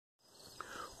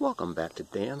Welcome back to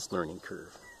Dan's Learning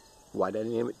Curve. Why did I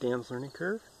name it Dan's Learning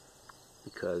Curve?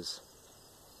 Because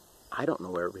I don't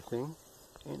know everything,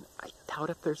 and I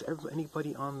doubt if there's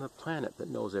anybody on the planet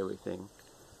that knows everything.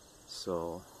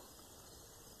 So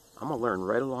I'm going to learn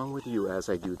right along with you as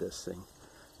I do this thing.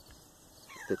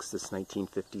 Fix this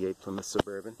 1958 Plymouth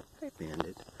Suburban. Hey,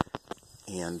 Bandit.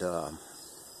 And,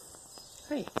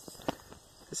 hey,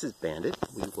 this is Bandit.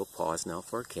 We will pause now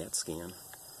for a CAT scan.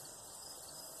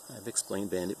 I've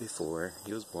explained Bandit before.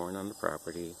 He was born on the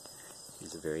property.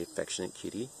 He's a very affectionate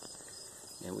kitty.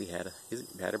 And he had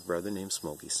a brother named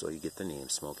Smokey, so you get the name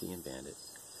Smokey and Bandit.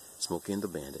 Smokey and the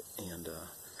Bandit. And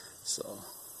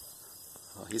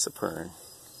he's a pern.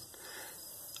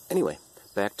 Anyway,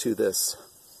 back to this.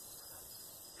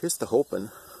 Here's the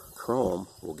hoping chrome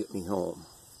will get me home.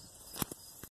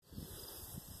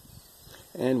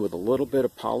 And with a little bit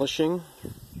of polishing,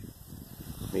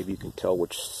 maybe you can tell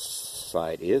which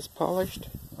side is polished.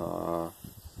 I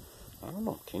don't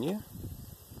know, can you?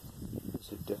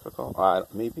 Is it difficult?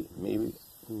 Maybe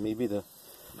the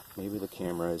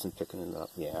camera isn't picking it up.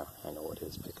 Yeah, I know it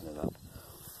is picking it up.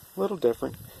 A little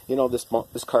different. You know, this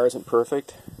car isn't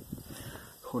perfect.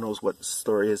 Who knows what the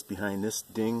story is behind this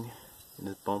ding in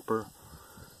this bumper,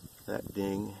 that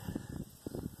ding.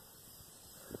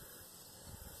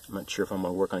 I'm not sure if I'm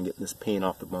going to work on getting this paint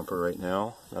off the bumper right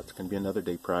now. That's going to be another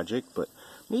day project, but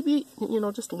maybe, you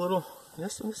know, just a little,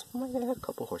 this might add a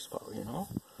couple horsepower, you know?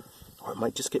 Or it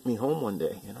might just get me home one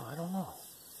day, you know? I don't know.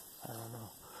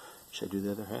 Should I do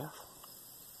the other half?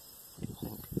 What do you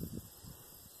think?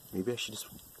 Maybe I should just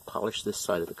polish this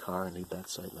side of the car and leave that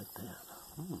side like that.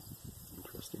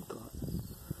 Interesting thought.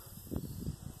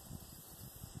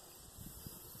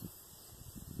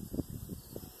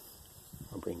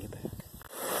 I'll bring you back.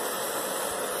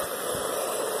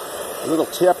 A little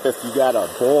tip: if you got a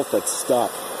bolt that's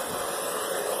stuck,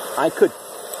 I could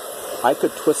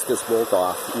twist this bolt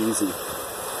off easy,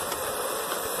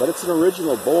 but it's an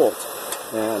original bolt,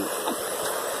 and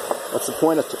what's the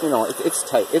point of, you know, it's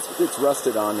tight, it's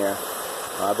rusted on there.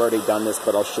 I've already done this,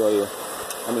 but I'll show you.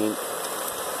 I mean,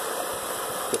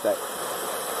 get that,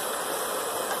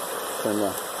 turn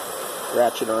the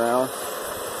ratchet around.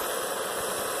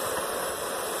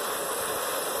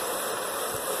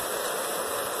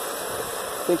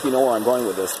 I think you know where I'm going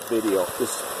with this video,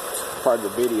 this part of the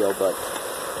video,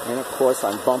 and of course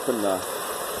I'm bumping the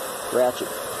ratchet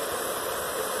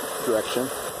direction,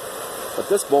 but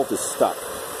this bolt is stuck.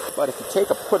 But if you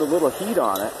put a little heat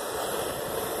on it,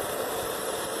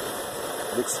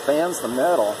 it expands the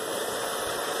metal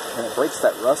and it breaks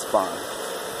that rust bond.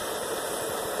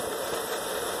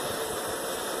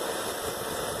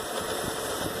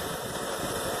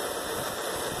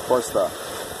 Of course, the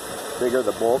bigger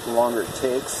the bolt, the longer it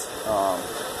takes.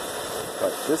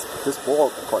 But this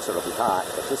bolt, of course, it'll be hot.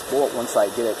 But this bolt, once I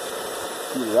get it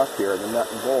heated up here, the nut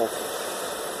and bolt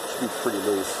should be pretty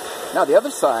loose. Now the other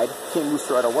side came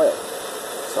loose right away.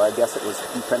 So I guess it was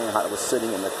depending on how it was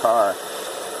sitting in the car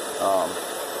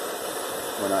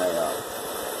when I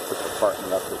took it apart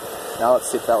and left it. Now let's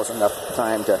see if that was enough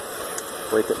time to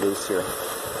break it loose here.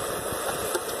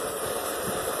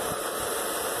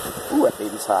 Ooh, that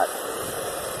baby's hot.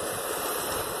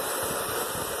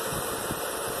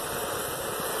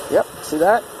 Yep, see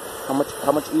that?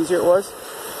 How much easier it was?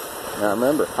 Now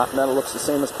remember, hot metal looks the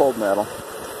same as cold metal.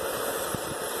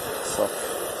 So,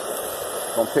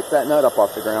 don't pick that nut up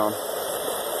off the ground.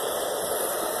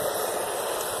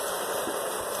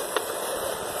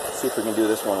 See if we can do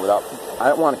this one without, I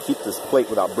don't want to keep this plate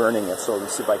without burning it, so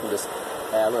let's see if I can just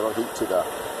add a little heat to the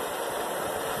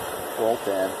bolt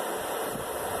end.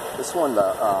 This one,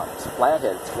 the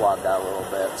flathead clogged out a little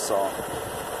bit, so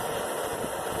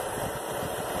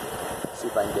see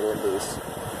if I can get it loose.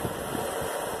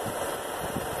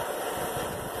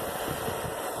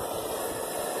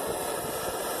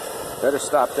 Better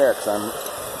stop there because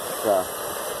the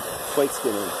plate's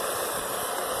getting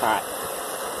hot.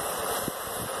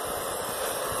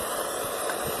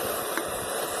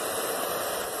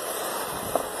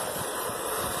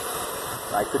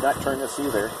 I could not turn this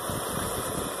either.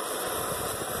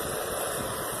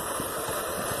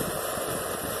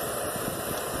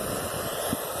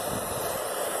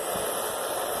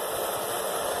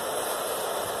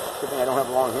 Good thing I don't have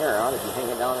long hair on. It'd be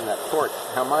hanging down in that torch.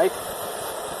 Huh, Mike?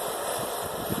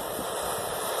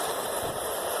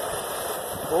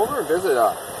 Go over and visit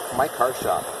my car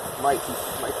shop. Mike,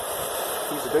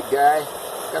 he's a good guy.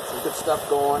 He's got some good stuff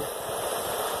going.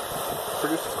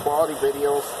 Produces quality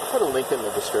videos. I'll put a link in the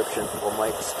description for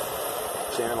Mike's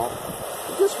channel.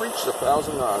 He just reached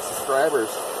 1,000 subscribers.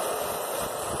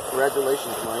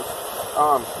 Congratulations, Mike.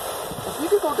 if you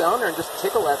could go down there and just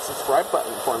tickle that subscribe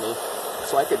button for me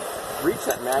so I could reach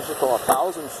that magical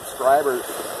 1,000 subscribers.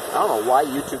 I don't know why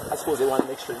YouTube, I suppose they want to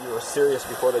make sure you are serious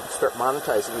before they start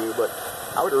monetizing you, but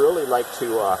I would really like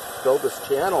to build this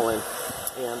channel and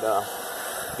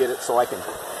get it so I can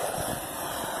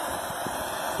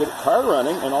get a car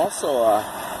running and also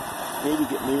maybe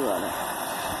get me running.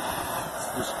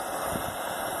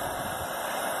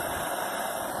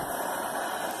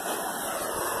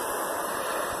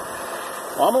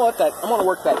 Well, I'm gonna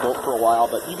work that bolt for a while,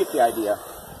 but you get the idea.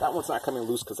 That one's not coming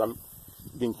loose because I'm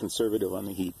being conservative on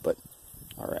the heat, but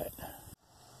all right.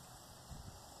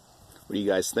 What do you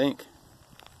guys think?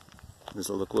 Does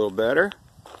it look a little better?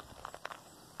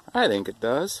 I think it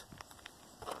does.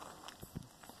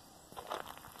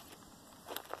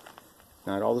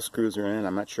 Not all the screws are in.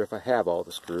 I'm not sure if I have all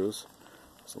the screws.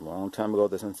 It's a long time ago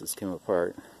since this came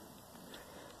apart.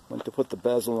 Went to put the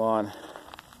bezel on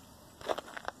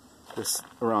this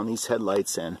around these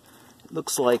headlights, and it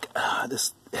looks like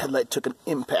this headlight took an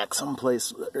impact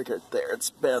someplace right there. It's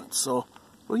bent, so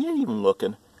well, you ain't even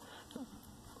looking.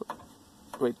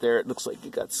 Right there, it looks like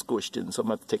it got squished in, so I'm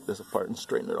going to have to take this apart and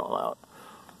straighten it all out.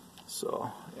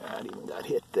 So, yeah, it even got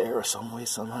hit there some way,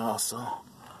 somehow, so.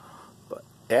 But,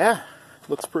 yeah,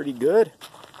 looks pretty good.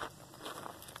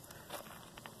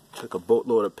 Took a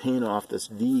boatload of paint off this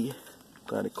V.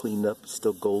 Got it cleaned up,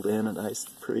 still gold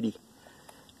anodized, pretty.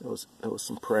 There was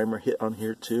some primer hit on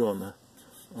here, too, on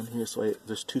here, so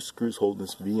there's 2 screws holding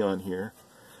this V on here.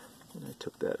 And I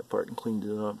took that apart and cleaned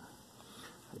it up.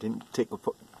 I didn't take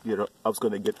apart, I was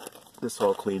going to get this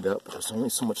all cleaned up, but there's only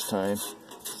so much time,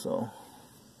 so.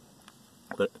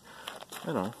 But,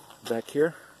 I don't know, back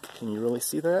here, can you really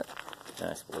see that? Yeah,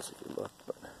 I suppose if you look,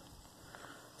 but.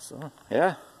 So,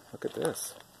 yeah, look at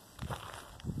this.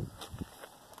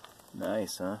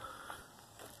 Nice, huh?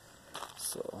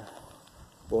 So,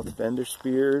 both fender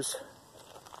spears.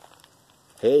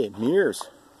 Hey, mirrors.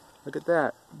 Look at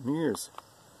that, mirrors.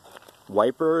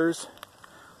 Wipers.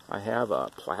 I have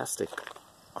plastic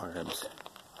arms,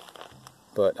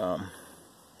 but I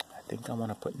think I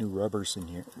want to put new rubbers in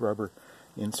here, rubber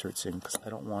inserts in, because I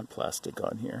don't want plastic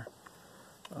on here.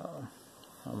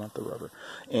 I want the rubber.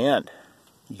 And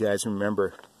you guys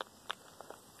remember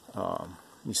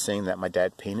me saying that my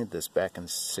dad painted this back in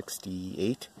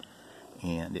 '68,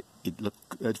 and it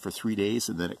looked good for 3 days,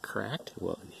 and then it cracked.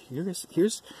 Well, here's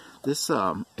this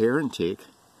air intake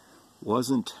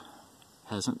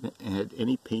hasn't had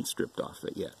any paint stripped off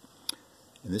it yet.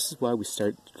 And this is why we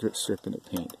start stripping the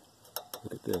paint.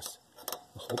 Look at this.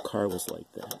 The whole car was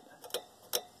like that.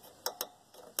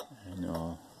 I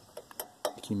know.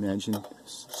 Can you imagine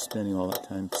spending all that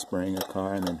time spraying a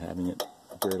car and then having it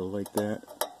brittle like that?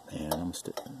 Man, I'm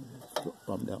still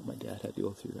bummed out my dad had to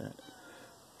go through that.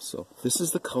 So this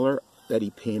is the color that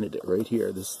he painted it right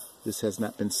here. This has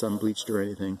not been sun bleached or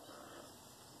anything.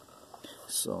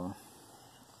 So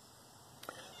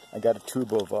I got a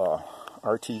tube of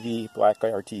RTV, black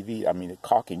RTV, I mean a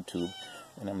caulking tube,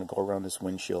 and I'm going to go around this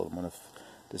windshield. I'm going to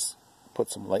just put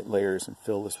some light layers and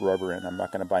fill this rubber in. I'm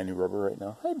not going to buy new rubber right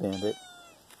now. Hi, Bandit.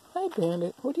 Hi,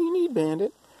 Bandit. What do you need,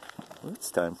 Bandit? Well, it's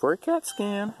time for a CAT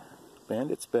scan.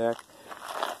 Bandit's back.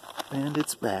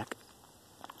 Bandit's back.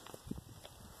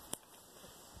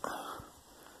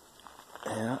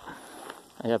 Yeah,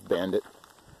 I have Bandit.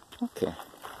 Okay.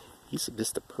 He's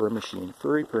just a purr machine,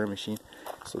 furry purr machine.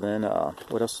 So then,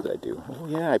 what else did I do? Oh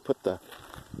yeah, I put the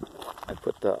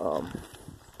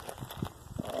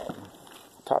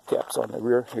top caps on the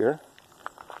rear here.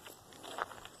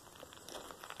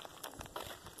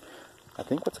 I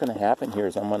think what's going to happen here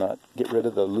is I'm going to get rid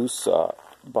of the loose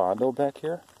Bondo back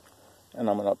here, and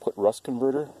I'm going to put rust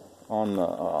converter on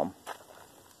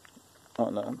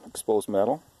the exposed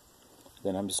metal.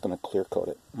 Then I'm just going to clear coat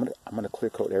it. I'm going to clear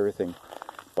coat everything.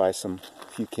 Buy a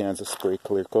few cans of spray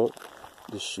clear coat.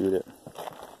 Just shoot it.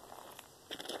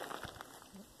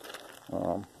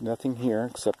 Nothing here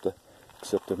except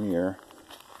the mirror.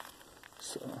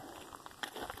 So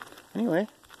anyway,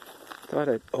 thought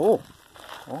I'd. Oh,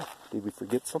 did we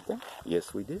forget something?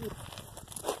 Yes, we did.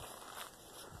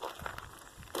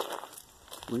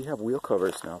 We have wheel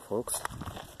covers now, folks,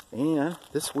 and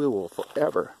this wheel will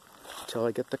forever, until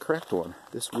I get the correct one.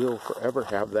 This wheel will forever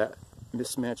have that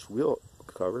mismatched wheel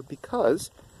cover, because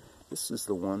this is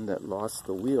the one that lost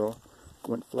the wheel,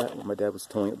 went flat when my dad was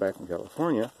towing it back from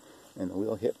California, and the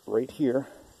wheel hit right here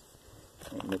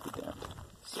and made the dent.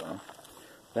 So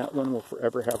that one will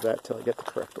forever have that till I get the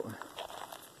correct one.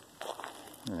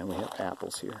 And then we have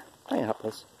apples here. Hi,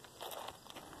 apples.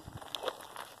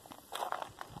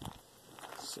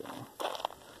 So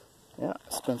yeah,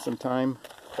 spent some time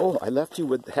Oh, I left you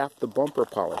with half the bumper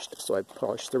polished, so I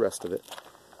polished the rest of it.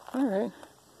 Alright,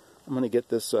 I'm going to get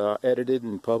this edited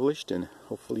and published, and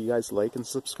hopefully you guys like and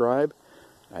subscribe.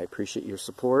 I appreciate your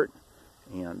support,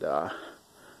 and I'm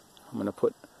going to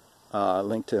put a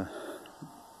link to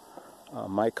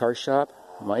my car shop,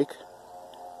 Mike,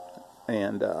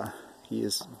 and he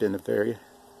has been a very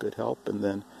good help, and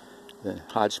then the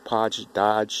Hodgepodge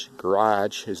Dodge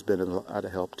Garage has been a lot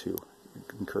of help too,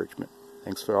 encouragement.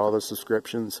 Thanks for all the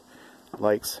subscriptions,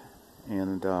 likes,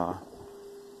 and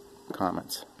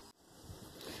comments.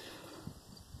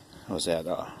 I was at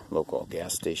a local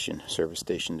gas station, service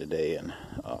station today, and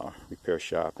repair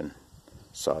shop, and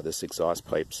saw this exhaust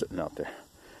pipe sitting out there.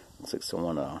 Looks like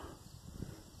someone, I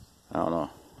don't know,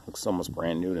 looks almost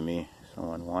brand new to me.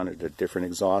 Someone wanted a different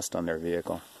exhaust on their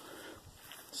vehicle,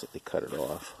 so they cut it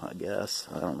off, I guess.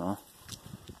 I don't know.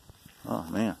 Oh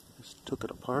man, just took it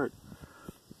apart.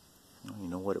 I don't even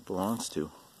know what it belongs to.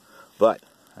 But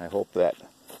I hope that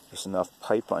there's enough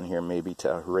pipe on here maybe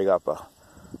to rig up a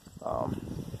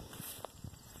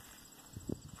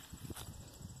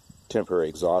temporary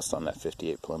exhaust on that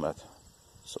 58 Plymouth.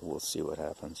 So we'll see what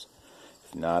happens.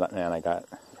 If not, man, I got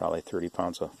probably 30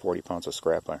 pounds of 40 pounds of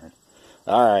scrap iron.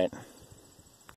 Alright.